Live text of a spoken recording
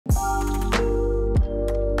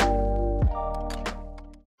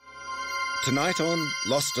Tonight on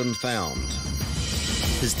Lost and Found.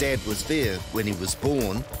 His dad was there when he was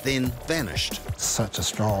born, then vanished. Such a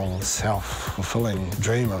strong, self-fulfilling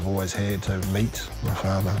dream I've always had to meet my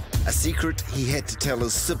father. A secret he had to tell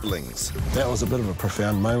his siblings. That was a bit of a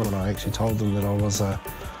profound moment when I actually told them that I was a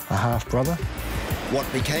half-brother.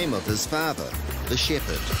 What became of his father, the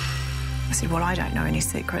shepherd? I said, well, I don't know any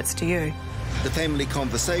secrets, do you? The family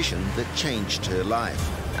conversation that changed her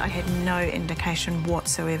life. I had no indication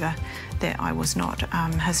whatsoever that I was not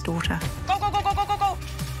his daughter. Go, go, go, go, go, go, go!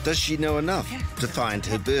 Does she know enough to find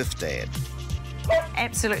her birth dad?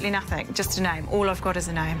 Absolutely nothing, just a name. All I've got is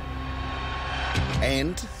a name.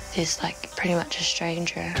 And? He's like pretty much a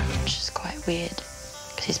stranger, which is quite weird,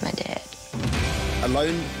 because he's my dad.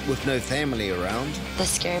 Alone with no family around? The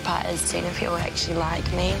scary part is seeing if he'll actually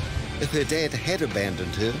like me. If her dad had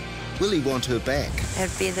abandoned her, will he want her back?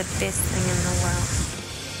 It'd be the best thing in the world.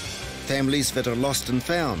 Families that are lost and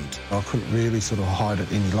found. I couldn't really sort of hide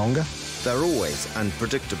it any longer. They're always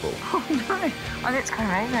unpredictable. Oh, no. Oh, that's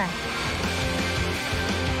crazy.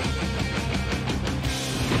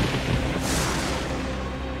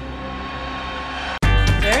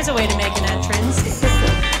 There's a way to make an entrance. This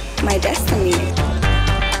is my destiny.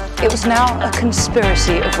 It was now a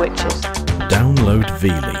conspiracy of witches. Download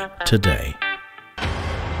Veely today.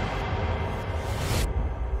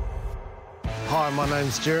 Hi, my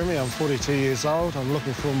name's Jeremy. I'm 42 years old. I'm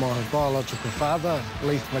looking for my biological father,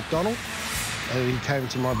 Leif McDonald. He came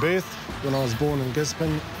to my birth when I was born in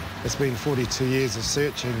Gisborne. It's been 42 years of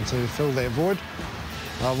searching to fill that void.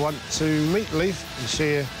 I want to meet Leif and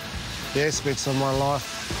share the aspects of my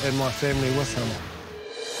life and my family with him.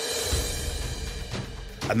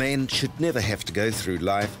 A man should never have to go through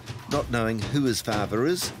life not knowing who his father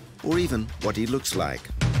is or even what he looks like.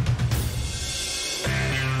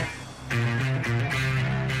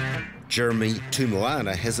 Jeremy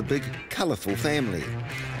Tumuana has a big, colourful family.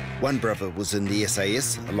 One brother was in the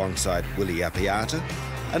SAS alongside Willie Apiata,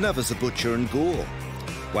 another's a butcher in Gore.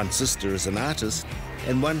 One sister is an artist,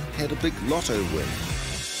 and one had a big lotto win.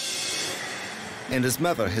 And his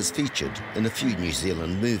mother has featured in a few New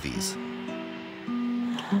Zealand movies.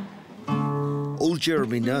 All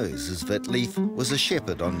Jeremy knows is that Leif was a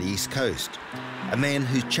shepherd on the East Coast, a man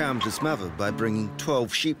who charmed his mother by bringing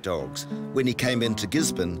 12 sheepdogs when he came into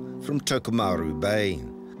Gisborne from Tokomaru Bay,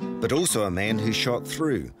 but also a man who shot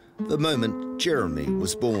through the moment Jeremy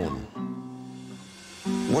was born.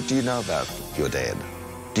 What do you know about your dad?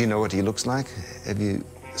 Do you know what he looks like? Have you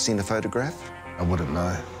seen a photograph? I wouldn't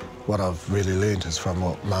know. What I've really learnt is from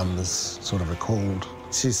what Mum has sort of recalled.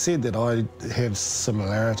 She said that I have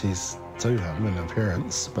similarities to him in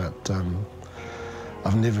appearance, but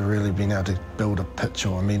I've never really been able to build a picture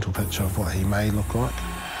or a mental picture of what he may look like.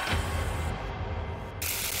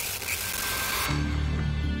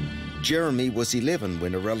 Jeremy was 11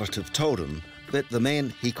 when a relative told him that the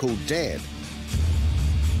man he called Dad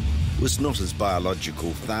was not his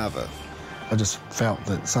biological father. I just felt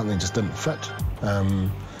that something just didn't fit,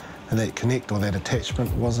 and that connect or that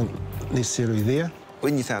attachment wasn't necessarily there.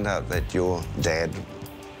 When you found out that your dad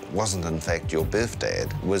wasn't in fact your birth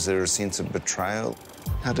dad, was there a sense of betrayal?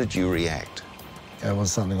 How did you react? It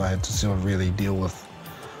was something I had to sort of really deal with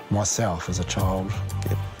myself as a child.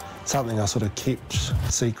 Yep. Something I sort of kept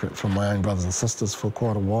secret from my own brothers and sisters for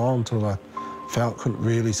quite a while until I felt couldn't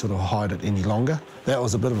really sort of hide it any longer. That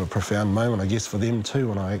was a bit of a profound moment, I guess, for them too,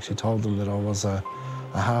 when I actually told them that I was a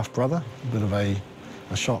half-brother. A bit of a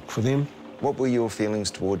shock for them. What were your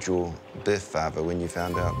feelings towards your birth father when you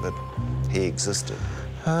found out that he existed?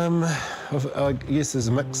 I guess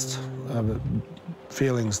there's mixed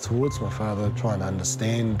feelings towards my father, trying to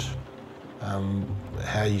understand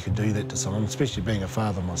how you could do that to someone, especially being a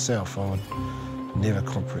father myself. I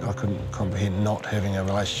couldn't comprehend not having a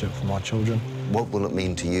relationship with my children. What will it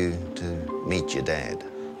mean to you to meet your dad?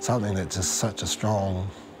 Something that's just such a strong,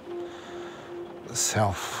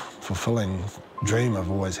 self-fulfilling dream I've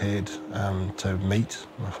always had, to meet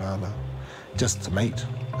my father, just to meet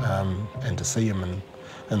and to see him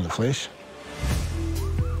in the flesh.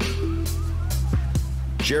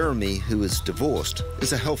 Jeremy, who is divorced,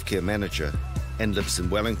 is a healthcare manager and lives in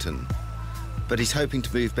Wellington, but he's hoping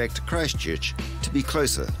to move back to Christchurch to be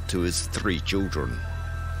closer to his 3 children.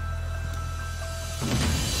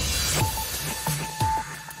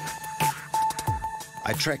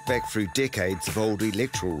 I track back through decades of old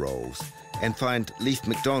electoral rolls and find Leif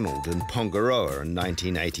McDonald in Pongaroa in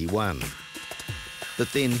 1981.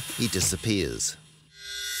 But then he disappears.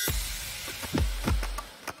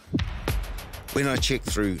 When I check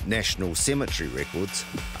through National Cemetery records,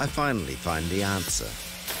 I finally find the answer.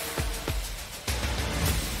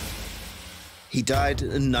 He died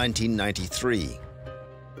in 1993,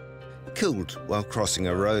 killed while crossing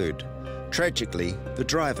a road. Tragically, the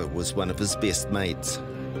driver was one of his best mates.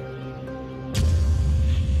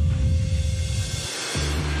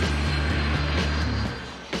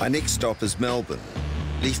 My next stop is Melbourne.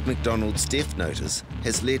 Leif McDonald's death notice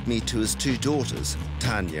has led me to his two daughters,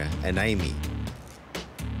 Tanya and Amy.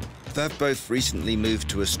 They've both recently moved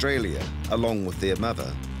to Australia, along with their mother,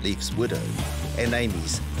 Leif's widow, and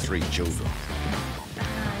Amy's 3 children.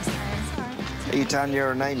 Are you Tanya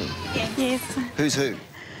and Amy? Yes. Who's who?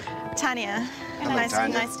 Tanya. Hello,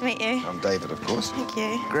 Tanya. Nice to meet you. I'm David, of course. Thank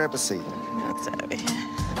you. Grab a seat. That's over here.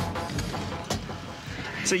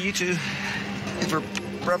 So you two have a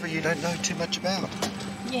brother you don't know too much about?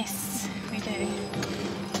 Yes, we do.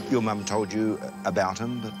 Your mum told you about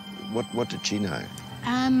him, but what did she know?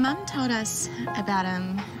 Mum told us about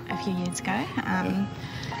him a few years ago.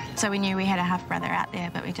 So we knew we had a half-brother out there,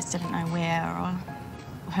 but we just didn't know where or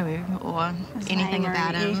who or anything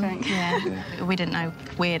about him. Yeah. We didn't know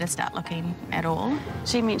where to start looking at all.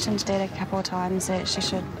 She mentioned to Dad a couple of times that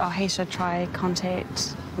he should try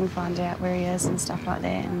contact and find out where he is and stuff like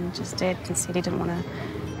that. And just Dad said he didn't want to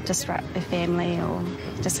disrupt the family, or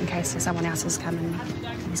just in case someone else has come and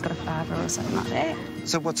he's got a father or something like that.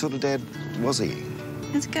 So what sort of dad was he?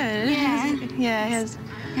 It's good. Yeah. Yeah,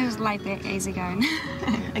 He was laid back, easygoing.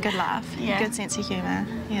 a good laugh, Yeah. a good sense of humour.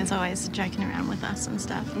 He was always joking around with us and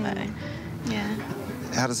stuff, but yeah.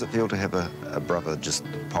 How does it feel to have a brother just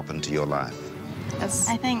pop into your life?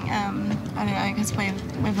 I think, I don't know, because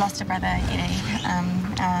we've lost a brother, Eddie.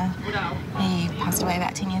 He passed away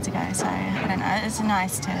about 10 years ago, so I don't know. It's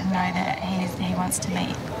nice to know that he wants to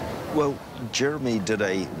meet. Well, Jeremy did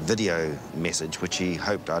a video message which he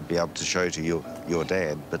hoped I'd be able to show to your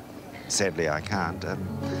dad, but sadly I can't.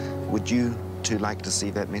 Would you two like to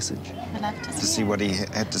see that message? I'd love to see what he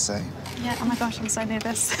had to say? Yeah, oh my gosh, I'm so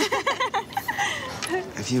nervous.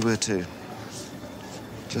 If you were to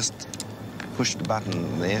just push the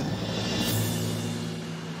button there.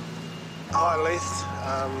 Hi, Leith.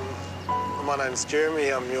 My name's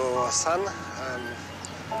Jeremy. I'm your son.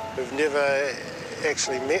 We've never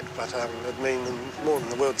actually met, but it means more than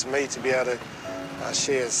the world to me to be able to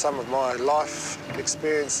share some of my life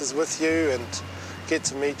experiences with you and get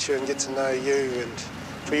to meet you and get to know you, and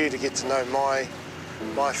for you to get to know my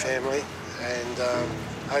family, and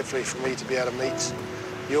hopefully for me to be able to meet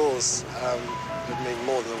yours. It would mean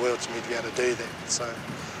more than the world to me to be able to do that. So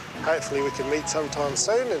hopefully we can meet sometime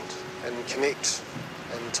soon and connect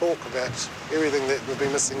and talk about everything that we've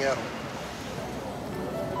been missing out on.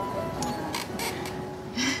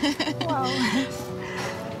 Wow.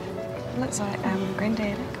 Looks like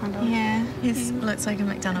Granddad, kind of. Yeah, he looks like a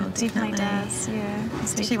McDonald. Definitely does, yeah.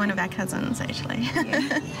 He's actually one of our cousins, actually.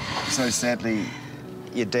 Yeah. So sadly,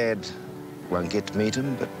 your dad won't get to meet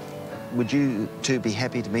him, but would you two be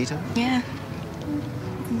happy to meet him? Yeah.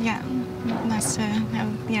 Yeah, nice to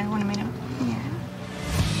want to meet him. Yeah.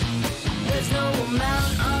 There's no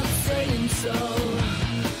amount of saying so.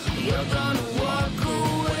 You're gonna walk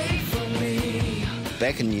away from me.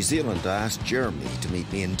 Back in New Zealand, I asked Jeremy to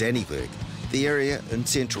meet me in Dannyburg, the area in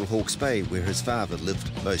central Hawke's Bay where his father lived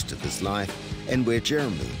most of his life and where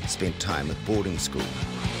Jeremy spent time at boarding school.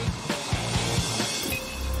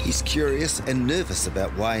 He's curious and nervous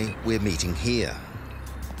about why we're meeting here.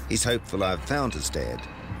 He's hopeful I've found his dad.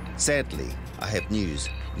 Sadly, I have news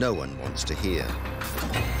no one wants to hear.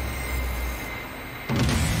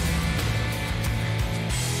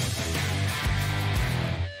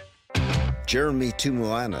 Jeremy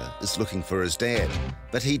Tumuana is looking for his dad,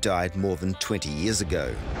 but he died more than 20 years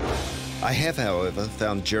ago. I have, however,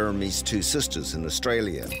 found Jeremy's 2 sisters in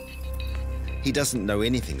Australia. He doesn't know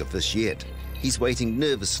anything of this yet. He's waiting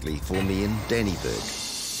nervously for me in Dannyburg.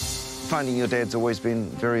 Finding your dad's always been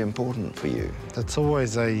very important for you. It's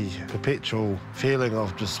always a perpetual feeling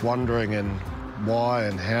of just wondering and why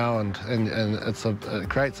and how, and it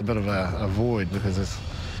creates a bit of a void, because there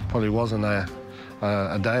probably wasn't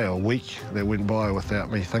a day or a week that went by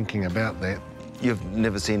without me thinking about that. You've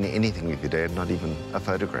never seen anything with your dad, not even a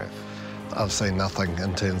photograph? I've seen nothing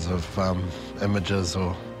in terms of images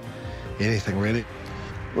or anything, really.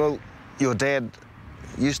 Well, your dad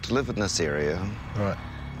used to live in this area. Right.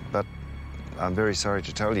 But I'm very sorry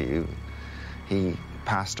to tell you, he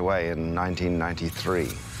passed away in 1993.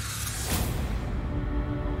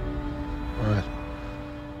 Right.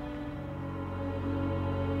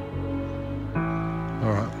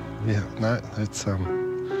 All right. Yeah. No,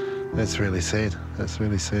 that's really sad. That's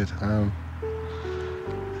really sad.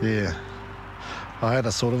 Yeah. I had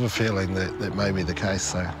a sort of a feeling that may be the case,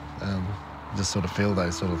 so just sort of feel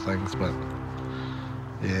those sort of things, but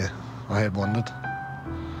yeah, I had wondered.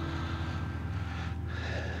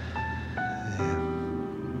 Yeah.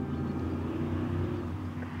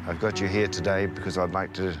 I've got you here today because I'd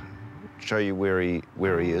like to show you where he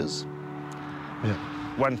is. Yeah.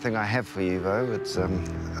 One thing I have for you, though, it's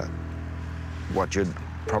what you'd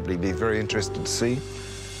probably be very interested to see.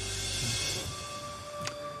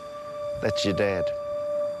 That's your dad.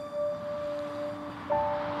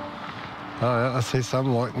 Oh, yeah, I see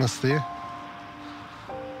some likeness there.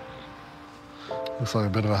 Looks like a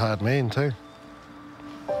bit of a hard man, too.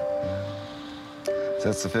 So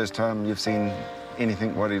that's the first time you've seen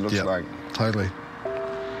anything what he looks like? Totally.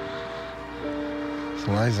 It's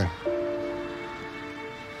amazing.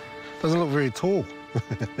 Doesn't look very tall.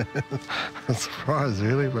 I'm surprised,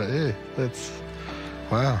 really, but yeah, that's...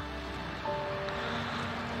 wow.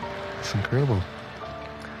 It's incredible.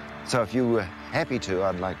 So if you were happy to,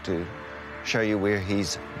 I'd like to show you where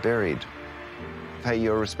he's buried. Pay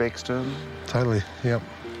your respects to him? Totally, yep.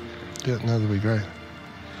 Yeah, no, that'd be great.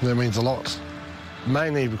 That means a lot.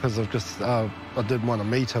 Mainly because I've just, I did want to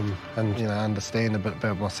meet him and, you know, understand a bit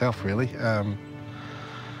about myself, really.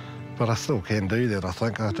 But I still can do that, I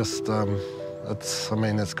think. I just, I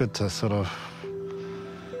mean, it's good to sort of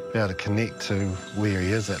be able to connect to where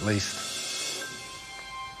he is, at least.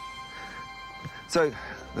 So,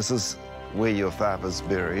 this is where your father's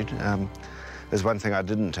buried. There's one thing I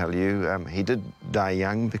didn't tell you. He did die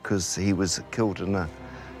young because he was killed in a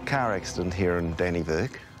car accident here in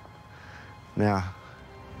Dannevirke. Now,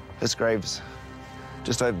 his grave's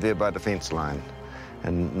just over there by the fence line.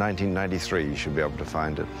 In 1993, you should be able to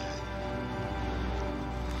find it.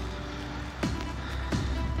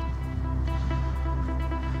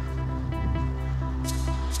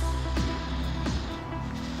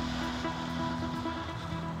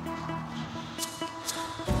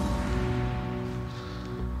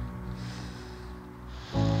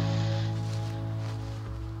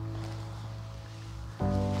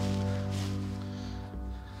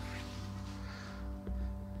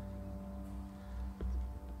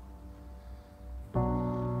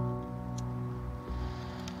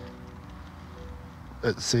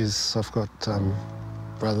 It says I've got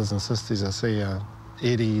brothers and sisters. I see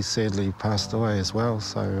Eddie sadly passed away as well,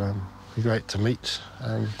 so it'd be great to meet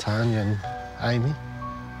Tanya and Amy.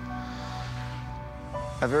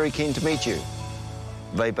 I'm very keen to meet you.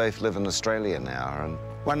 They both live in Australia now, and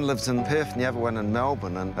one lives in Perth and the other one in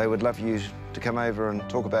Melbourne, and they would love you to come over and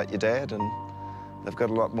talk about your dad, and they've got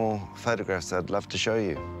a lot more photographs they'd love to show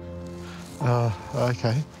you.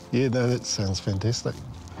 OK. Yeah, no, that sounds fantastic.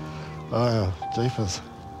 Oh, jeepers.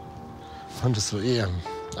 I'm just, yeah,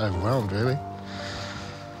 overwhelmed, really.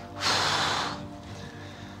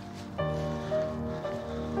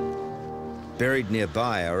 Buried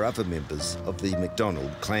nearby are other members of the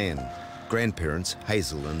MacDonald clan, grandparents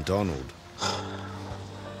Hazel and Donald.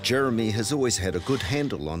 Jeremy has always had a good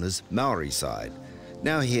handle on his Maori side.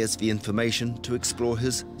 Now he has the information to explore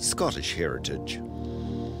his Scottish heritage.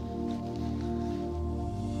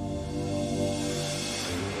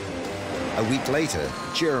 A week later,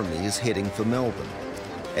 Jeremy is heading for Melbourne.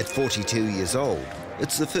 At 42 years old,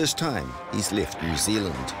 it's the first time he's left New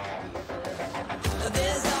Zealand.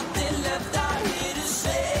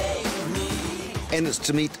 And it's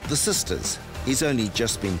to meet the sisters he's only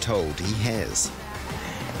just been told he has.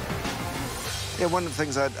 Yeah, one of the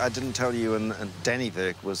things I didn't tell you in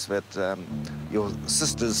Dannevirke was that your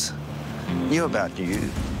sisters knew about you.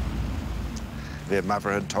 Their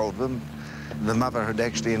mother had told them. The mother had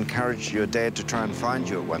actually encouraged your dad to try and find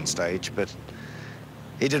you at one stage, but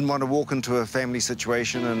he didn't want to walk into a family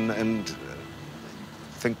situation and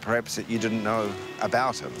think perhaps that you didn't know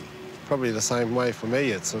about him. Probably the same way for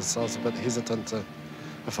me. I was a bit hesitant to,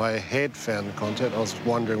 if I had found contact, I was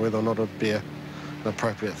wondering whether or not it would be an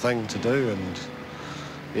appropriate thing to do, and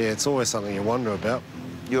yeah, it's always something you wonder about.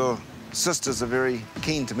 Your sisters are very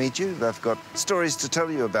keen to meet you. They've got stories to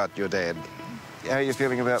tell you about your dad. How are you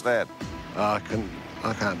feeling about that? I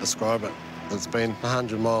can't describe it. It's been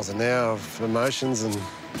 100 miles an hour of emotions, and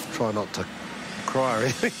try not to cry,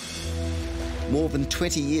 really. More than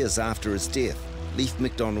 20 years after his death, Leif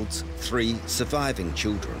MacDonald's 3 surviving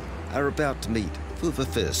children are about to meet for the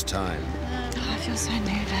first time. I feel so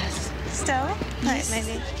nervous. Still? Yes. Right,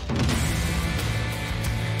 maybe.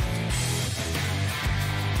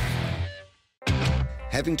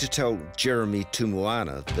 Having to tell Jeremy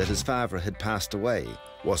Tumuana that his father had passed away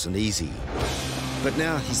wasn't easy. But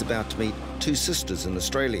now he's about to meet 2 sisters in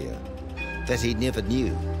Australia that he never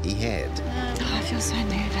knew he had. I feel so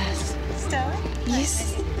nervous. Still?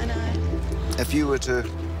 Yes. Right, maybe. I know. If you were to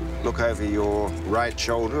look over your right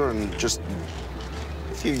shoulder and just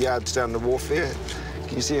a few yards down the wharf there,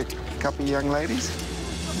 Can you see a couple of young ladies?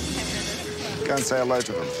 Go and say hello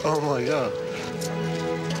to them. Oh, my God.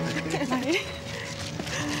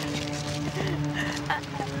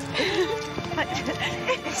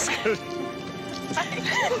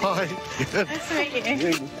 Hi. Nice to meet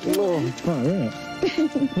you.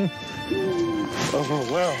 Oh,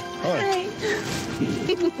 wow. Hi.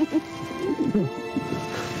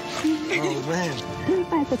 Oh, man.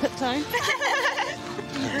 I have to tiptoe.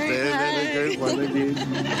 Very good one again.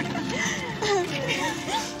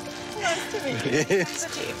 Nice to meet you. Yes.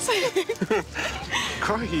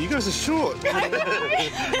 Crikey, you guys are short.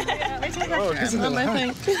 Oh, isn't it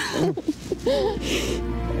like...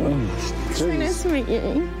 It's really nice to meet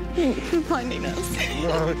you. Thanks for finding us.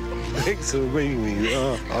 No, thanks for meeting me.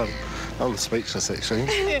 Oh, I'm speechless, actually.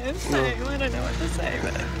 Yeah, same. I don't know what to say,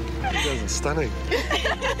 but... You guys are stunning.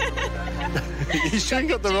 You sure you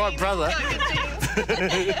got the right brother.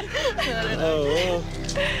 Oh,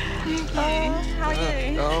 How are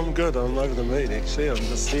you? I'm good. I'm over the moon, actually. I'm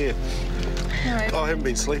just here. No, I haven't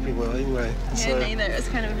been sleeping well anyway. Yeah, so. neither. It was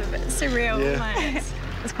kind of a bit surreal. Yeah. Like, it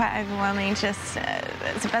was quite overwhelming. Just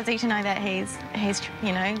it's busy to know that he's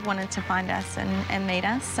you know wanted to find us and meet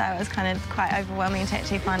us. So it was kind of quite overwhelming to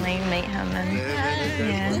actually finally meet him. And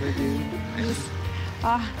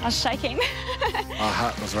I was shaking. My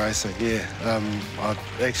heart was racing. Yeah, I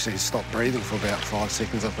actually stopped breathing for about 5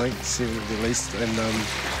 seconds, I think, 7 at least, and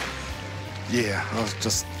yeah, I was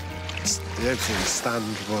just absolutely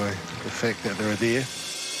stunned by the fact that they were there.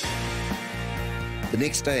 The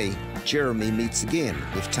next day, Jeremy meets again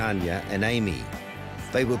with Tanya and Amy.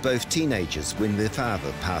 They were both teenagers when their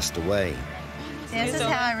father passed away. Yeah, this is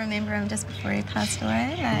how I remember him just before he passed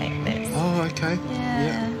away. Like, that's, oh, okay.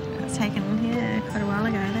 Yeah. It was taken quite a while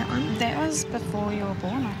ago, that one. That was before you were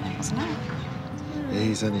born, I think, wasn't it? Yeah,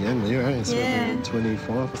 he's only young there, eh? He's Yeah.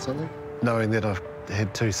 25 or something. Knowing that I've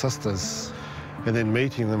had 2 sisters and then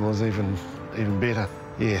meeting them was even better.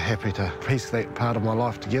 Yeah, happy to piece that part of my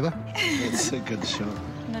life together. It's a good shot.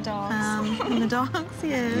 And the dogs. And the dogs,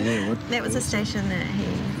 yeah. That was a station that he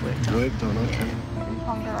worked on. Okay.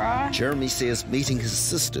 Jeremy says meeting his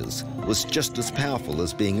sisters was just as powerful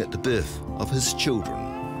as being at the birth of his children.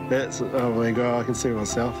 That's, oh my God, I can see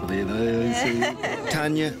myself there. Yeah.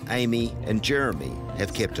 Tanya, Amy and Jeremy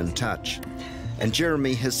have kept in touch. And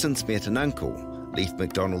Jeremy has since met an uncle, Leif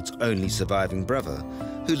McDonald's only surviving brother,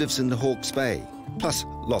 who lives in the Hawke's Bay, plus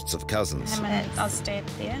lots of cousins. I was dead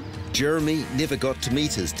there. Jeremy never got to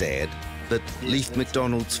meet his dad, but Leif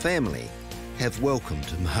McDonald's family have welcomed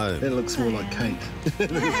him home. That looks more like Kate.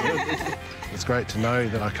 It's great to know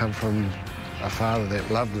that I come from a father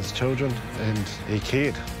that loved his children and he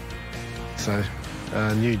cared. So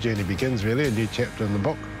a new journey begins, really, a new chapter in the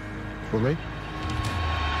book for me.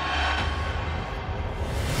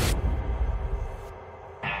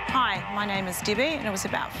 Hi, my name is Debbie, and it was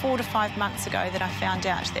about 4 to 5 months ago that I found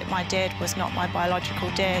out that my dad was not my biological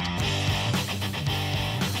dad.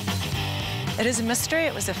 It is a mystery,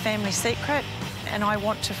 it was a family secret, and I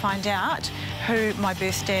want to find out who my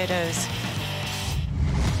birth dad is.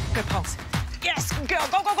 Good pulse. Yes, girl,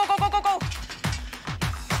 go, go, go, go, go, go, go.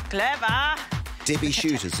 Clever. Debbie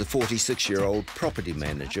Shute is a 46-year-old property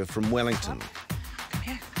manager from Wellington. Come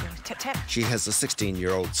here, girl, tap, tap. She has a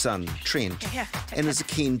 16-year-old son, Trent, Yeah, tap, and is a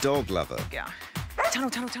keen dog lover. Yeah. Tunnel,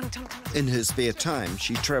 tunnel, tunnel, tunnel, tunnel. In her spare time,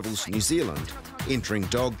 she travels New Zealand, entering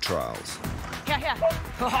dog trials. Here, here.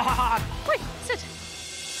 Wait, sit.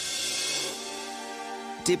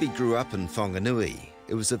 Debbie grew up in Whanganui.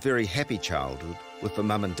 It was a very happy childhood with a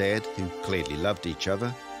mum and dad who clearly loved each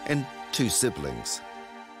other and 2 siblings.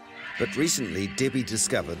 But recently, Debbie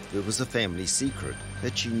discovered there was a family secret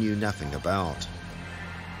that she knew nothing about.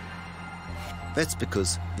 That's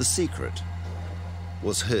because the secret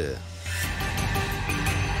was her.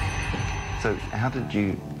 So how did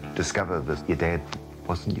you discover that your dad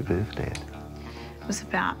wasn't your birth dad? It was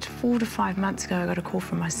about 4 to 5 months ago I got a call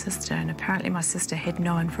from my sister, and apparently my sister had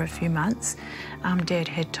known for a few months. Dad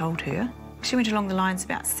had told her. She went along the lines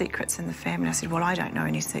about secrets in the family. I said, well, I don't know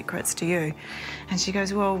any secrets, do you? And she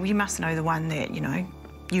goes, well, you must know the one that, you know,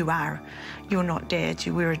 you're not Dad,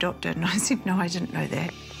 you were adopted. And I said, no, I didn't know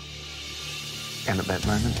that. And at that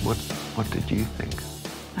moment, what did you think?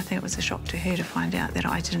 I think it was a shock to her to find out that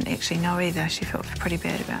I didn't actually know either. She felt pretty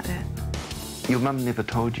bad about that. Your mum never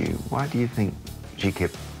told you. Why do you think she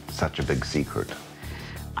kept such a big secret?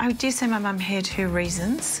 I dare say my mum had her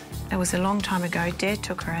reasons. It was a long time ago. Dad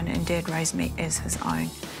took her in and Dad raised me as his own.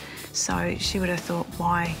 So she would have thought,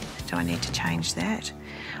 why do I need to change that?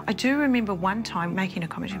 I do remember one time making a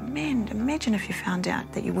comment, man, imagine if you found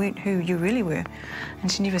out that you weren't who you really were. And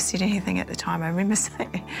she never said anything at the time. I remember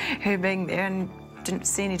her being there and didn't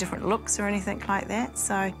see any different looks or anything like that.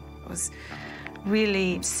 So it was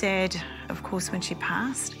really sad, of course, when she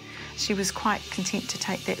passed. She was quite content to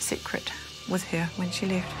take that secret with her when she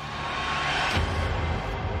left.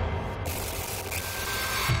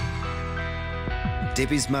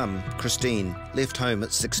 Debbie's mum, Christine, left home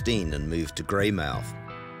at 16 and moved to Greymouth.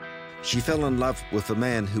 She fell in love with a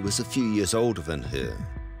man who was a few years older than her.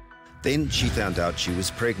 Then she found out she was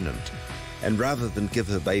pregnant, and rather than give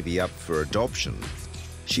her baby up for adoption,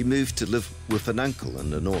 she moved to live with an uncle in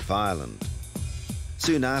the North Island.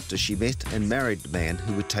 Soon after, she met and married a man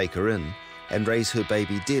who would take her in and raise her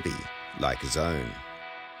baby Debbie like his own.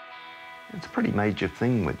 It's a pretty major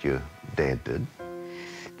thing what your dad did.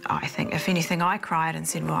 I think, if anything, I cried and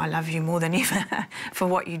said, well, I love you more than ever for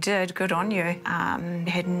what you did. Good on you.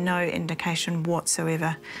 Had no indication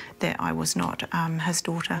whatsoever that I was not his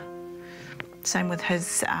daughter. Same with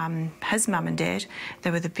his mum and dad. They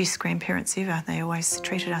were the best grandparents ever. They always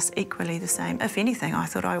treated us equally the same. If anything, I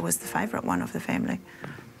thought I was the favourite one of the family.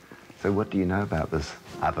 So what do you know about this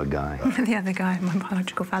other guy? The other guy, my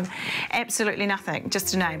biological father. Absolutely nothing,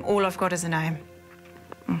 just a name. All I've got is a name.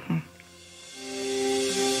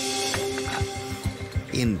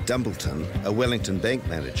 Ian Dumbleton, a Wellington bank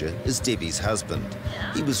manager, is Debbie's husband.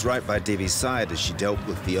 He was right by Debbie's side as she dealt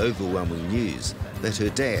with the overwhelming news that her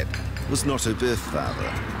dad was not her birth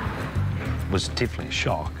father. It was definitely a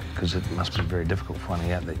shock, because it must be very difficult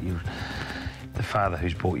finding out that the father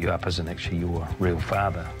who's brought you up isn't actually your real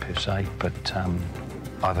father, per se. But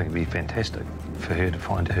I think it'd be fantastic for her to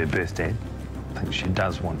find her birth dad. I think she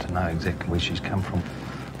does want to know exactly where she's come from,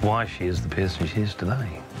 why she is the person she is today.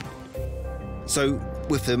 So,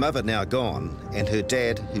 with her mother now gone, and her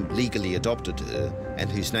dad, who legally adopted her, and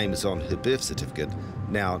whose name is on her birth certificate,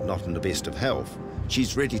 now not in the best of health,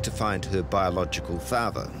 she's ready to find her biological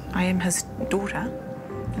father. I am his daughter.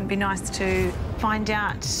 It'd be nice to find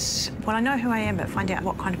out, well, I know who I am, but find out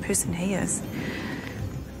what kind of person he is.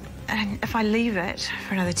 And if I leave it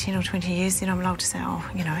for another 10 or 20 years, then I'm allowed to say, oh,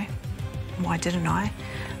 you know, why didn't I?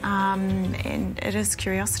 And it is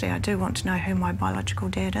curiosity. I do want to know who my biological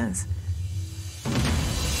dad is.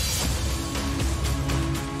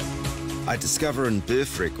 I discover in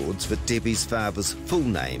birth records that Debbie's father's full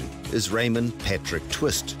name is Raymond Patrick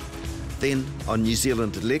Twist. Then, on New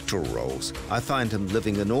Zealand electoral rolls, I find him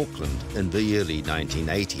living in Auckland in the early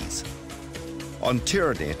 1980s. On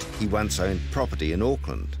Terranet, he once owned property in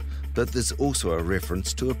Auckland, but there's also a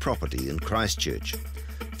reference to a property in Christchurch.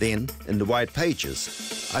 Then, in the white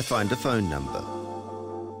pages, I find a phone number.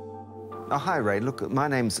 Oh, hi, Ray. Look, my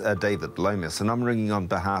name's David Lomas, and I'm ringing on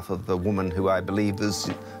behalf of the woman who I believe is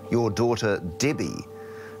your daughter, Debbie.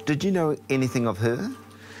 Did you know anything of her?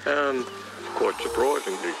 Quite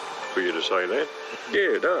surprising for you to say that.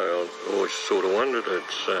 Yeah, no, I've always sort of wondered.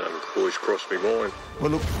 It's always crossed my mind.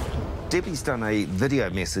 Well, look, Debbie's done a video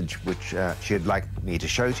message which she'd like me to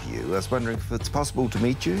show to you. I was wondering if it's possible to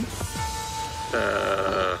meet you.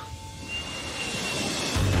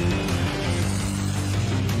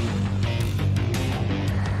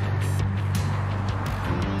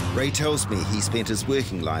 Ray tells me he spent his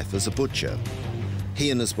working life as a butcher.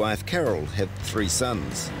 He and his wife Carol have 3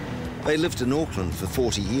 sons. They lived in Auckland for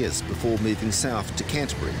 40 years before moving south to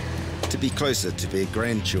Canterbury to be closer to their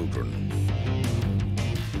grandchildren.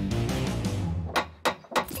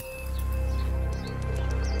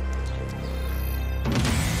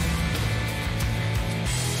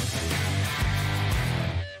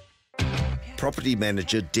 Property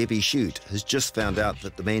manager Debbie Shute has just found out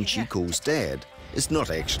that the man she calls Dad is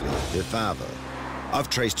not actually her father. I've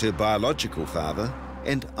traced her biological father,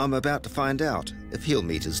 and I'm about to find out if he'll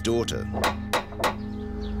meet his daughter.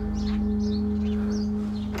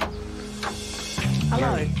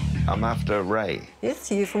 Hello. I'm after Ray.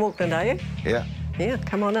 Yes, you from Auckland, are you? Yeah. Yeah,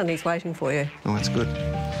 come on in, he's waiting for you. Oh, that's good.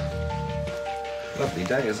 Lovely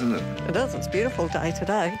day, isn't it? It is, it's a beautiful day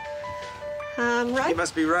today. Ray? You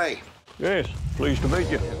must be Ray. Yes, pleased to meet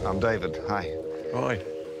you. I'm David. Hi. Hi.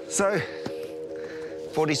 So,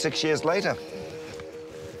 46 years later,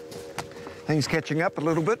 things catching up a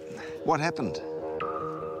little bit. What happened?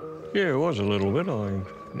 Yeah, it was a little bit. I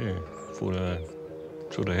thought I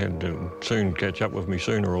sort of had to soon catch up with me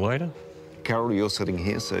sooner or later. Carol, you're sitting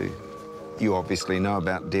here, so you obviously know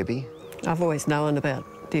about Debbie. I've always known about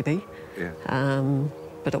Debbie. Yeah.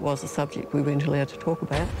 But it was a subject we weren't allowed to talk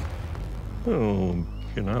about. Oh,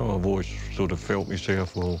 you know, I've always sort of felt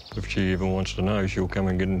myself, well, if she ever wants to know, she'll come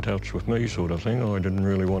and get in touch with me, sort of thing. I didn't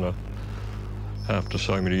really want to, after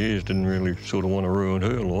so many years, didn't really sort of want to ruin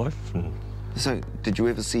her life. And so, did you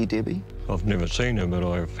ever see Debbie? I've never seen her, but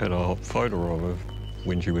I've had a photo of her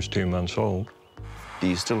when she was 10 months old. Do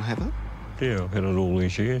you still have her? Yeah, I've had it all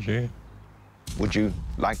these years, yeah. Would you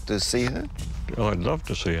like to see her? I'd love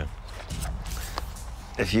to see her.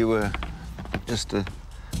 If you were just to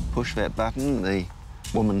push that button, the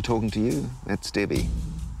woman talking to you, that's Debbie.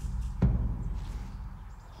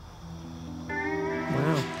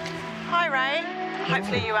 Wow. Hi, Ray.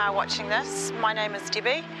 Hopefully you are watching this. My name is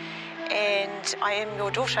Debbie, and I am your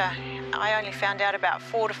daughter. I only found out about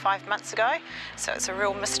 4 to 5 months ago, so it's a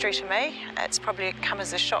real mystery to me. It's probably come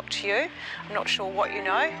as a shock to you. I'm not sure what you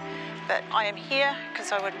know, but I am here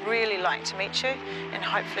because I would really like to meet you, and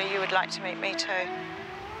hopefully you would like to meet me too.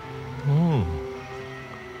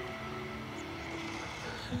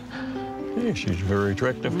 Yeah, she's a very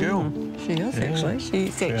attractive girl. She is, actually.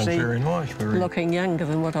 She's Sounds actually very nice. looking younger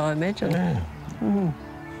than what I imagined. Yeah.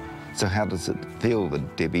 So how does it feel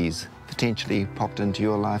that Debbie's potentially popped into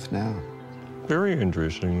your life now? Very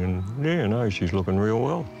interesting, and yeah, no, she's looking real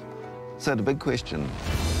well. So the big question,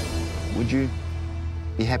 would you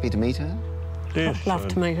be happy to meet her? Yes. I'd love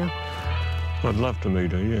to meet her. I'd love to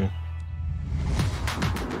meet her, yeah.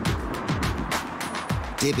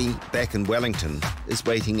 Debbie, back in Wellington, is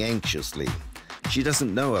waiting anxiously. She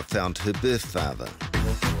doesn't know I've found her birth father.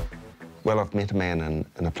 Well, I've met a man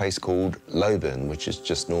in a place called Loburn, which is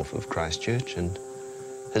just north of Christchurch, and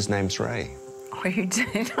his name's Ray. Oh, you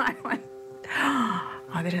did? I went, oh,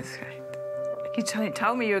 that is great. You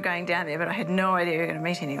told me you were going down there, but I had no idea you were going to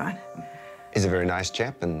meet anyone. He's a very nice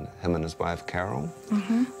chap, and him and his wife, Carol.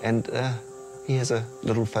 And he has a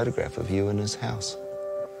little photograph of you in his house.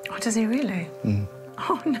 Oh, does he really?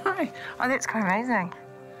 Oh, no. Oh, that's quite amazing.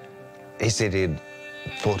 He said he'd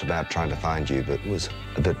thought about trying to find you, but was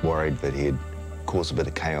a bit worried that he'd cause a bit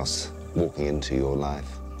of chaos walking into your life.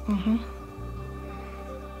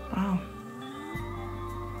 Wow.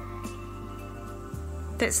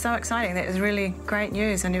 That's so exciting. That is really great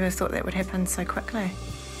news. I never thought that would happen so quickly.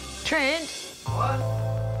 Trent?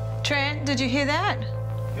 What? Trent, did you hear that?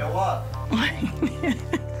 Yeah, what?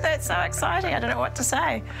 That's so exciting. I don't know what to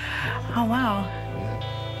say. Oh, wow.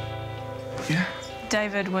 Yeah.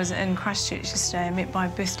 David was in Christchurch yesterday and met my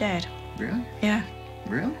birth dad. Really? Yeah.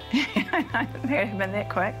 Really? I know. It hadn't been that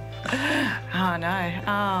quick. Oh, no.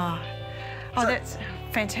 Oh, that's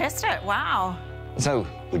fantastic. Wow. So,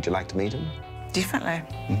 would you like to meet him? Definitely.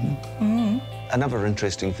 Another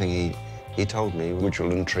interesting thing he told me, which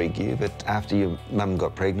will intrigue you, that after your mum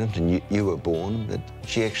got pregnant and you were born, that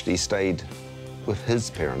she actually stayed with his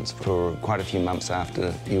parents for quite a few months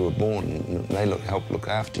after you were born, and they helped look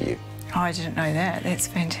after you. Oh, I didn't know that. That's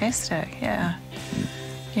fantastic, yeah.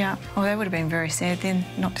 Yeah, well, they would have been very sad then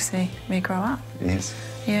not to see me grow up. Yes.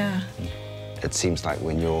 Yeah. It seems like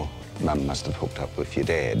when your mum must have hooked up with your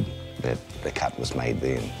dad, that the cut was made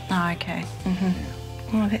then. Oh, OK.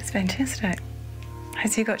 Oh, that's fantastic.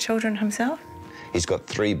 Has he got children himself? He's got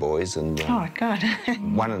 3 boys, and Oh, God.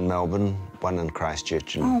 one in Melbourne, one in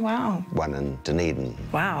Christchurch, and Oh, wow. one in Dunedin.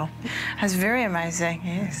 Wow. That's very amazing,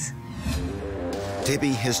 yes.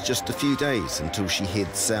 Debbie has just a few days until she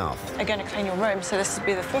heads south. I'm going to clean your room, so this will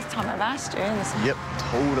be the 5th time I've asked you. And this... Yep,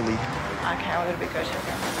 totally. OK, well, that'll be good.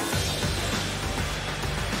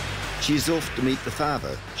 She's off to meet the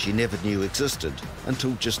father she never knew existed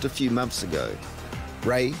until just a few months ago.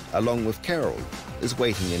 Ray, along with Carol, is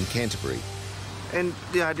waiting in Canterbury. And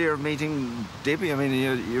the idea of meeting Debbie, I mean,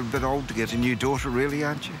 you're a bit old to get a new daughter, really,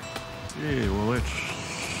 aren't you? Yeah, well,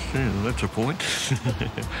 that's a point.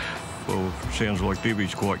 Well, sounds like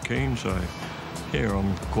Debbie's quite keen, so yeah,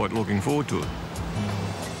 I'm quite looking forward to it.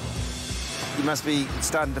 You must be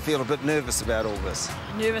starting to feel a bit nervous about all this.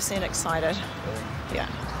 Nervous and excited. Yeah.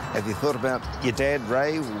 Have you thought about your dad,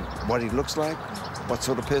 Ray, what he looks like, what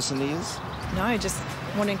sort of person he is? No, just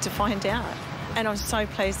wanting to find out. And I'm so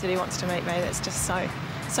pleased that he wants to meet me. That's just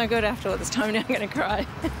so good after all this time. Now I'm going to cry.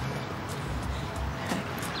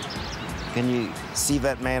 Can you see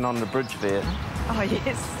that man on the bridge there? Oh,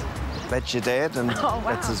 yes. That's your dad, and Oh, wow.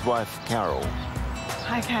 that's his wife, Carol.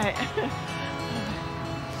 OK.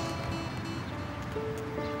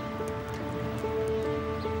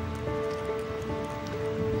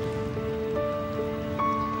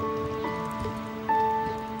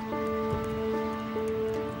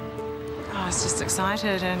 I was just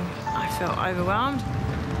excited and I felt overwhelmed.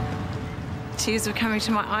 Tears were coming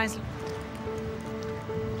to my eyes.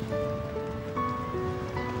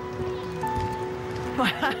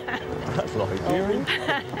 That's like hearing.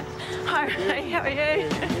 Hi, Ray, how are you?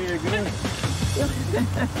 Yeah, good.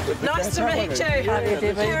 Nice to meet you. Hi,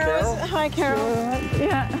 Debbie. Carol. Hi, Carol.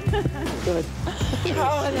 Yeah. Good.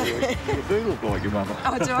 Oh, no. You do look like your mother.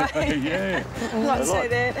 Oh, do I? Yeah. Like to say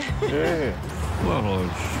that. Yeah. Well,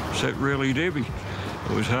 is that really Debbie?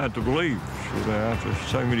 It was hard to believe. sort of after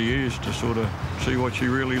so many years to sort of see what she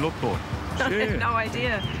really looked like. Yeah. No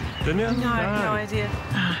idea. Didn't you? No idea.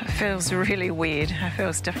 It feels really weird. It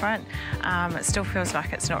feels different. It still feels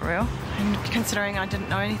like it's not real. And considering I didn't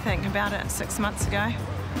know anything about it 6 months ago.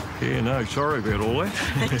 Yeah, no, sorry about all that.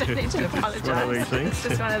 I don't need to apologise. It's one of these things. It's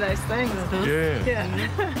just one of those things.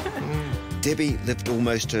 Yeah. Debbie lived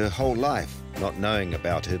almost her whole life not knowing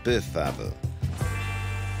about her birth father.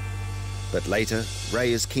 But later,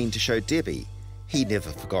 Ray is keen to show Debbie he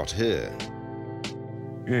never forgot her.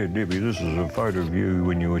 Yeah, Debbie, this is a photo of you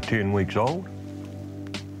when you were 10 weeks old.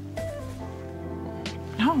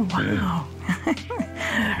 Oh, wow.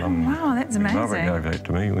 Wow, that's amazing. My mother gave that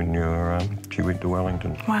to me when she went to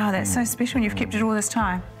Wellington. Wow, that's so special, and you've kept it all this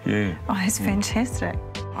time. Yeah. Oh, that's fantastic.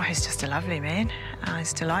 Oh, he's just a lovely man.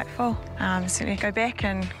 He's delightful. Certainly go back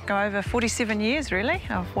and go over 47 years, really,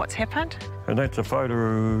 of what's happened. And that's a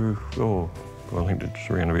photo, I think it's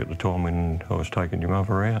around about the time when I was taking your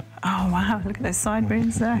mother out. Oh, wow, look at those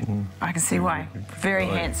sideburns there. I can see why. Very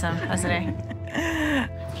handsome, isn't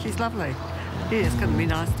he? She's lovely. Yeah, it's going to be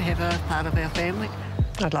nice to have her part of our family.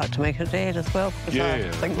 I'd like to meet her dad as well, because I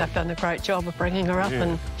think they've done a great job of bringing her up,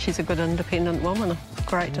 and she's a good independent woman. It's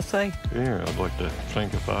great to see. Yeah, I'd like to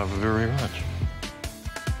thank her father very much.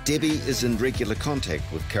 Debbie is in regular contact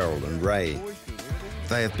with Carol and Ray.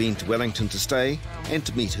 They have been to Wellington to stay and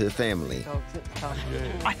to meet her family.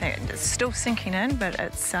 I think it's still sinking in, but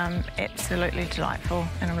it's absolutely delightful,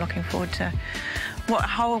 and I'm looking forward to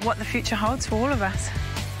what the future holds for all of us.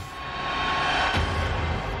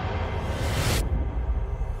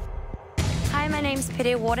 Hi, my name's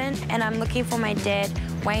Peter Warden, and I'm looking for my dad,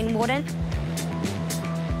 Wayne Warden.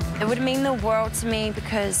 It would mean the world to me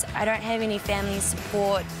because I don't have any family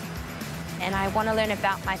support, and I want to learn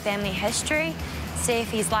about my family history, see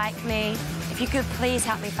if he's like me. If you could please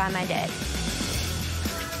help me find my dad.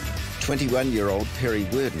 21-year-old Perry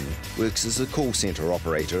Worden works as a call centre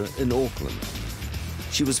operator in Auckland.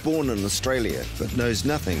 She was born in Australia but knows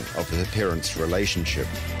nothing of her parents' relationship.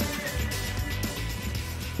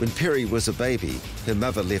 When Perry was a baby, her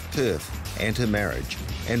mother left Perth and her marriage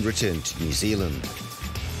and returned to New Zealand.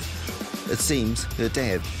 It seems her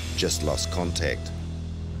dad just lost contact.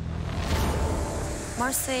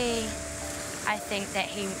 Mostly, I think that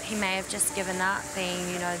he may have just given up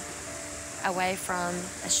being, away from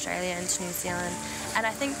Australia into New Zealand. And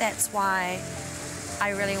I think that's why I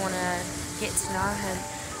really want to get to know him.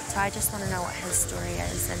 So I just want to know what his story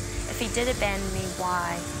is, and if he did abandon me,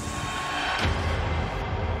 why?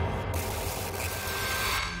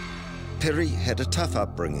 Perry had a tough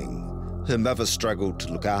upbringing. Her mother struggled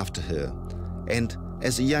to look after her, and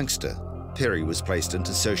as a youngster, Perry was placed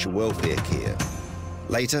into social welfare care.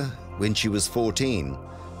 Later, when she was 14,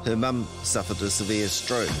 her mum suffered a severe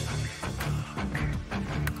stroke.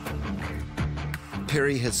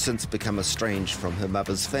 Perry has since become estranged from her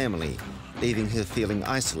mother's family, leaving her feeling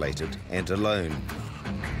isolated and alone.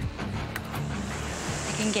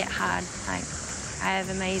 It can get hard. I have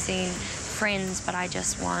amazing friends, but I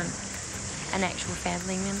just want an actual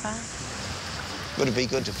family member. Would it be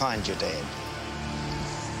good to find your dad?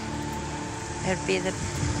 It'd be the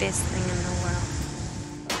best thing in the world.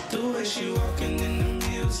 The way she walking in the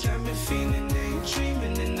hills got me feeling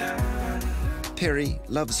daydreaming tonight. Perry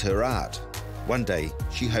loves her art. One day,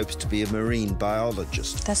 she hopes to be a marine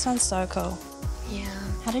biologist. That sounds so cool. Yeah.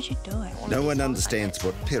 How did you do it? No one understands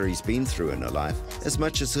what Perry's been through in her life as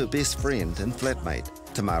much as her best friend and flatmate,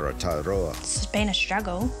 Tamara Tauroa. It's been a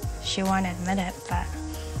struggle. She won't admit it, but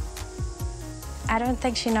I don't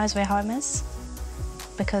think she knows where home is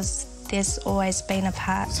because there's always been a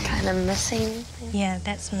part. It's kind of missing. Yeah,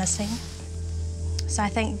 that's missing. So I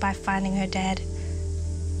think by finding her dad,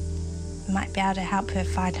 might be able to help her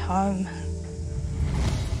find home.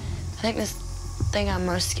 I think the thing I'm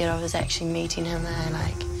most scared of is actually meeting him there.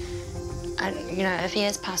 If he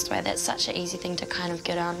has passed away, that's such an easy thing to kind of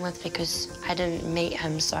get on with because I didn't meet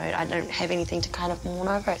him, so I don't have anything to kind of mourn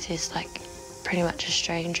over. He's like pretty much a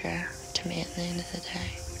stranger to me at the end of the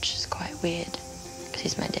day, which is quite weird because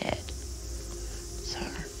he's my dad. So.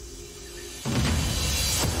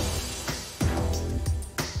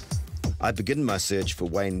 I begin my search for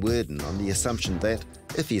Wayne Worden on the assumption that,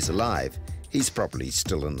 if he's alive, he's probably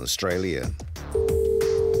still in Australia.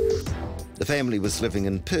 The family was living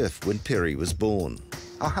in Perth when Perry was born.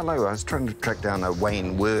 Oh, hello. I was trying to track down a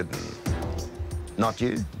Wayne Worden. Not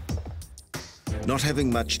you? Not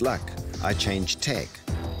having much luck, I changed tack,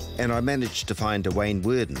 and I managed to find a Wayne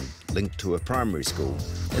Worden linked to a primary school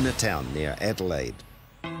in a town near Adelaide.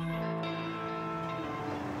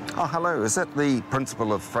 Oh, hello. Is that the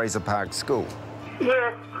principal of Fraser Park School?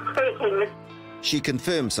 Yes, speaking. She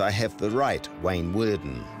confirms I have the right Wayne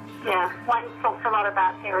Worden. Yeah, Wayne talks a lot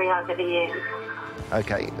about Perry over the years.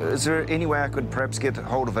 OK, is there any way I could perhaps get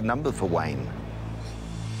hold of a number for Wayne?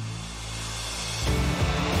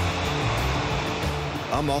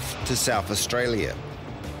 I'm off to South Australia,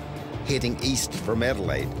 heading east from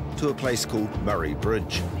Adelaide to a place called Murray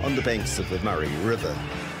Bridge on the banks of the Murray River.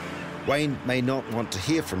 Wayne may not want to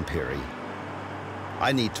hear from Perry.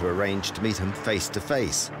 I need to arrange to meet him face to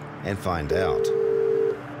face and find out.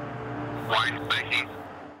 Wayne speaking.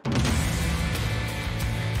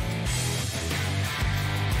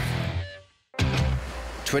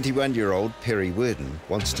 21-year-old Perry Worden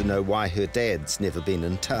wants to know why her dad's never been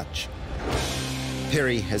in touch.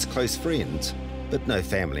 Perry has close friends, but no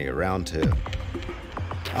family around her.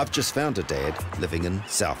 I've just found a dad living in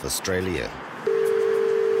South Australia.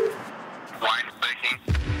 Wayne speaking.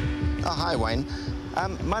 Oh, hi, Wayne.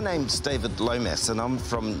 My name's David Lomas, and I'm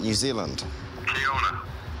from New Zealand. Kia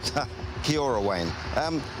ora. Kia ora, Wayne.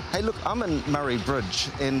 Hey, look, I'm in Murray Bridge,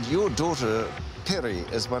 and your daughter, Perry,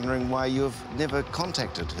 is wondering why you've never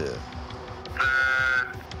contacted her.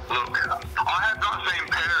 Look, I have not seen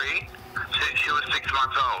Perry since she was 6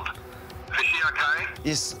 months old. Is she okay?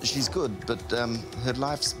 Yes, she's good, but her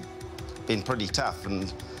life's been pretty tough, and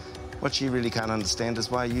what she really can't understand is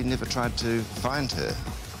why you never tried to find her.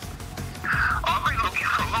 I've been looking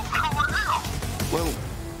for a long time now. Well,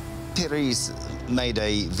 Perry's made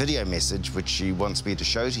a video message which she wants me to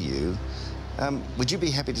show to you. Would you be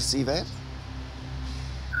happy to see that?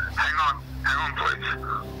 Hang on, please.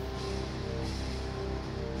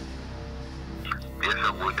 Yes,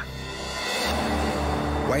 I would.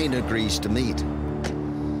 Wayne agrees to meet.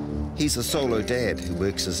 He's a solo dad who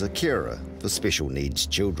works as a carer for special needs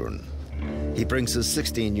children. He brings his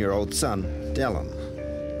 16-year-old son, Dallin.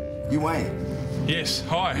 You Wayne? Yes.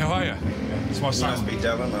 Hi, how are you? It's my son. Must be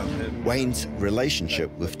Dallin. Wayne's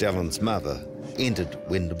relationship with Dallin's mother ended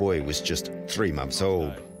when the boy was just 3 months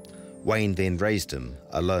old. Wayne then raised him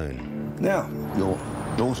alone. Now, your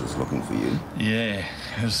daughter's looking for you. Yeah,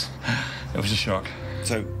 it was a shock.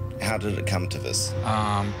 So, how did it come to this?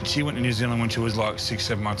 She went to New Zealand when she was like 6,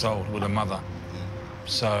 7 months old with her mother.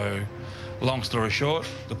 So, long story short,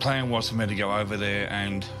 the plan was for me to go over there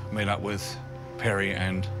and meet up with Perry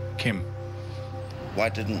and Kim. Why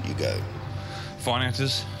didn't you go?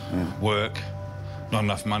 Finances, work, not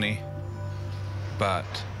enough money. But,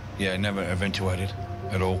 yeah, never eventuated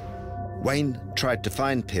at all. Wayne tried to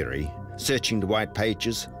find Perry, searching the white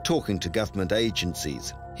pages, talking to government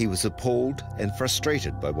agencies. He was appalled and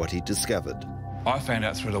frustrated by what he discovered. I found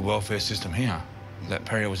out through the welfare system here that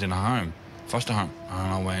Perry was in a home, foster home.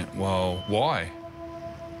 And I went, well, why?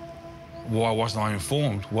 Why wasn't I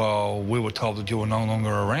informed? Well, we were told that you were no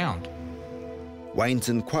longer around. Wayne's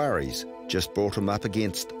inquiries just brought him up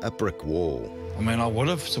against a brick wall. I mean, I would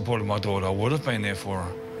have supported my daughter. I would have been there for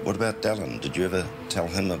her. What about Dallin? Did you ever tell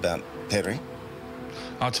him about Perry?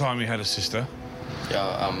 I told him he had a sister.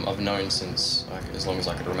 Yeah, I've known since as long as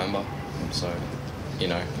I could remember. So, you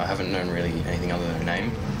know, I haven't known really anything other than her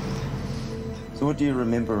name. So what do you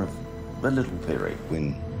remember of the little Perry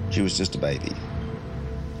when she was just a baby?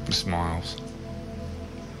 The smiles.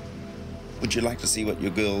 Would you like to see what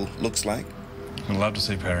your girl looks like? I'd love to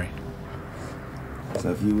see Perry.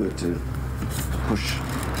 So if you were to push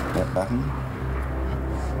that button.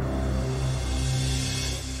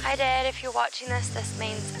 Hi Dad, if you're watching this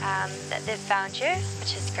means that they've found you,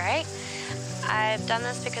 which is great. I've done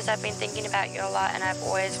this because I've been thinking about you a lot and I've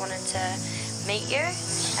always wanted to meet you.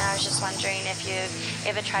 And I was just wondering if you've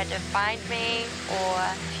ever tried to find me or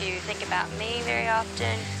if you think about me very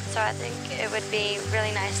often. So I think it would be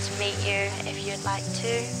really nice to meet you if you'd like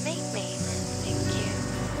to meet me. Thank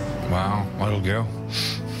you. Wow, my little girl.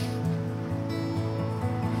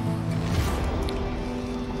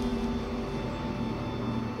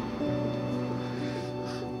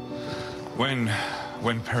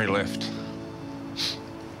 When Perry left,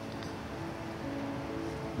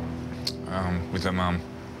 with her mum,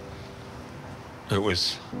 it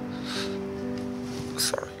was...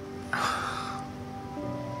 Sorry.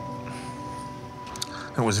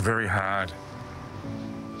 It was very hard.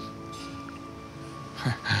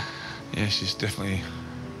 Yeah, she's definitely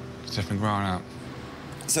growing up.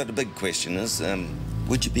 So the big question is,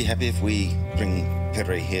 would you be happy if we bring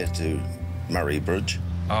Perry here to Murray Bridge?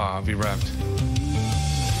 Oh, I'll be wrapped.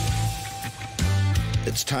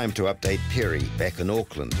 It's time to update Perry back in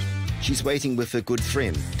Auckland. She's waiting with her good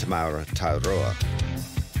friend, Tamara Tauroa.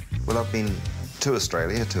 Well, I've been to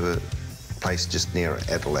Australia, to a place just near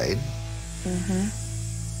Adelaide. Mm-hmm.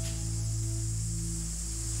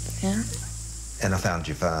 Yeah? And I found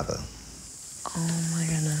your father. Oh, my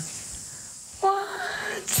goodness. What?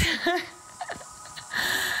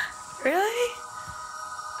 Really?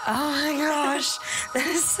 Oh my gosh, that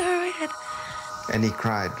is so weird. And he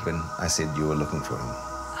cried when I said you were looking for him.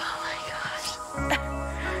 Oh my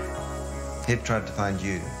gosh. He'd tried to find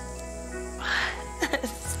you.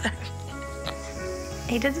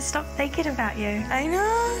 He didn't stop thinking about you. I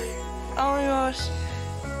know. Oh my gosh.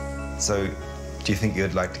 So, do you think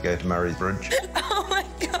you'd like to go to Murray's Bridge? Oh my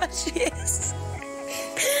gosh, yes.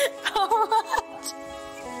 Oh my.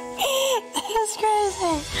 That's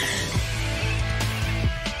crazy.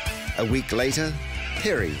 A week later,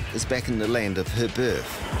 Perry is back in the land of her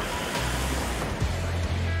birth.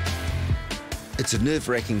 It's a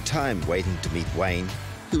nerve-wracking time waiting to meet Wayne,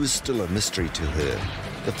 who is still a mystery to her,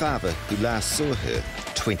 the father who last saw her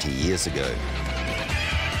 20 years ago.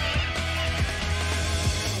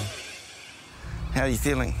 How are you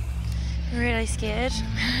feeling? Really scared.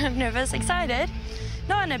 I'm nervous, excited.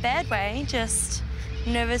 Not in a bad way, just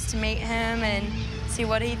nervous to meet him and see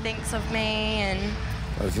what he thinks of me. And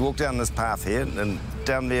Well, if you walk down this path here, and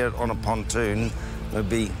down there on a pontoon, there'll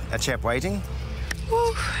be a chap waiting.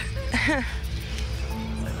 Woo.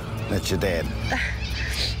 That's your dad.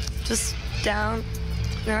 Just down.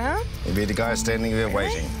 No? He'll be the guy standing there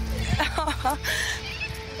waiting. It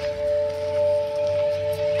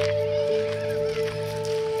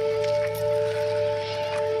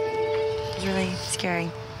was really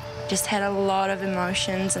scary. Just had a lot of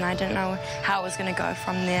emotions and I didn't know how it was going to go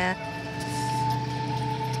from there.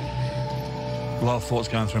 A lot of thoughts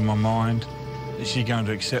going through my mind. Is she going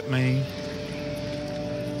to accept me?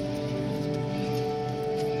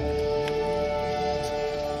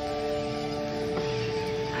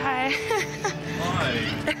 Hi. Hi.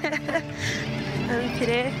 I'm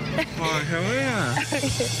Peter. Hi, how are you?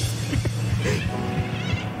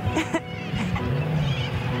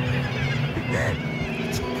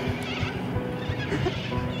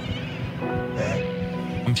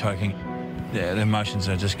 I'm choking. Yeah, the emotions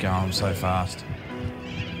are just going so fast.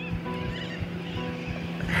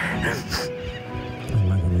 I'm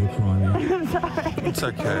making me cry now. I'm sorry. It's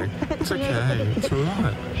okay. It's okay. It's all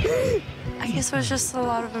right. I guess it was just a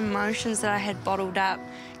lot of emotions that I had bottled up,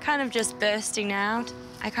 kind of just bursting out.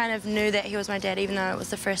 I kind of knew that he was my dad, even though it was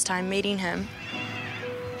the first time meeting him.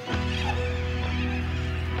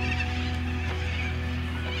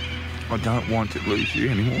 I don't want to lose you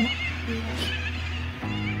anymore.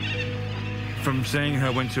 From seeing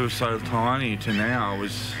her when she was so tiny to now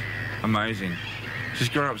was amazing. She's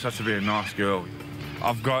grown up such a very nice girl.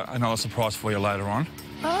 I've got another surprise for you later on.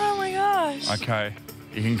 Oh my gosh. Okay,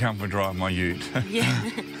 you can come for a drive my ute. Yeah.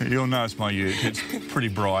 You'll notice my ute, it's pretty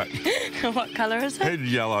bright. What colour is it?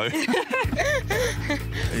 Yellow.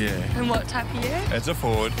 Yeah. And what type of ute? It's a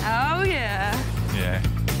Ford. Oh yeah. Yeah.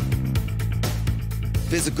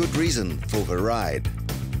 There's a good reason for the ride.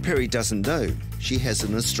 Perry doesn't know she has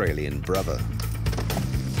an Australian brother.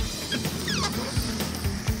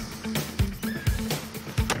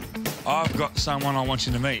 I've got someone I want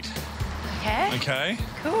you to meet. Okay. Okay?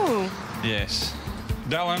 Cool. Yes.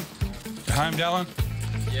 Dallin. You home, Dallin?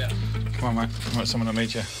 Yeah. Come on, mate. I want someone to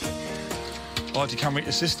meet you. I'd like to come meet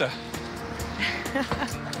your sister.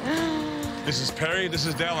 This is Perry, this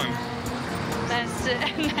is Dallin. Nice to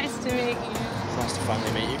meet you. It's nice to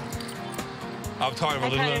finally meet you. I've told him a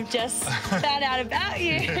little I kind of just found out about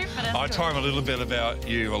you. I told him a little bit about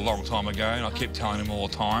you a long time ago, and I keep telling him all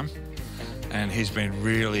the time. And he's been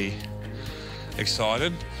really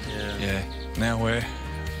excited. Yeah. Now we're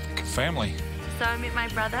family. So I met my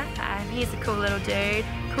brother. He's a cool little dude,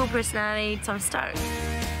 cool personality, so I'm stoked.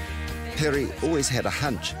 Perry always had a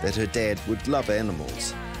hunch that her dad would love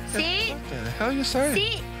animals. See? What the hell are you saying?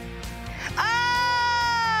 See?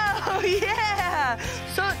 Oh, yeah!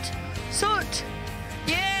 Soot.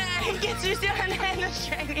 Yeah, he gets New Zealand and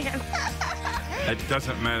Australian. It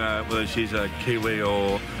doesn't matter whether she's a Kiwi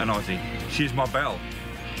or an Aussie. She's my Belle.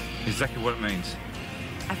 Exactly what it means.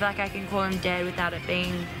 I feel like I can call him Dad without it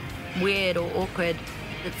being weird or awkward.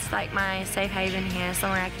 It's like my safe haven here,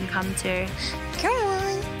 somewhere I can come to. Come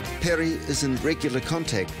on. Perry is in regular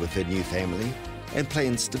contact with her new family and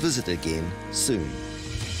plans to visit again soon.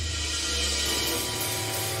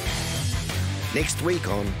 Next week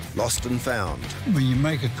on Lost and Found. When you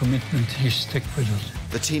make a commitment, you stick with it.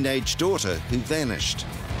 The teenage daughter who vanished.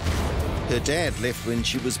 Her dad left when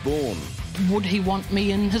she was born. Would he want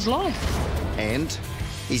me in his life? And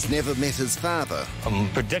he's never met his father. I'm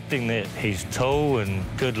predicting that he's tall and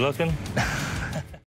good looking.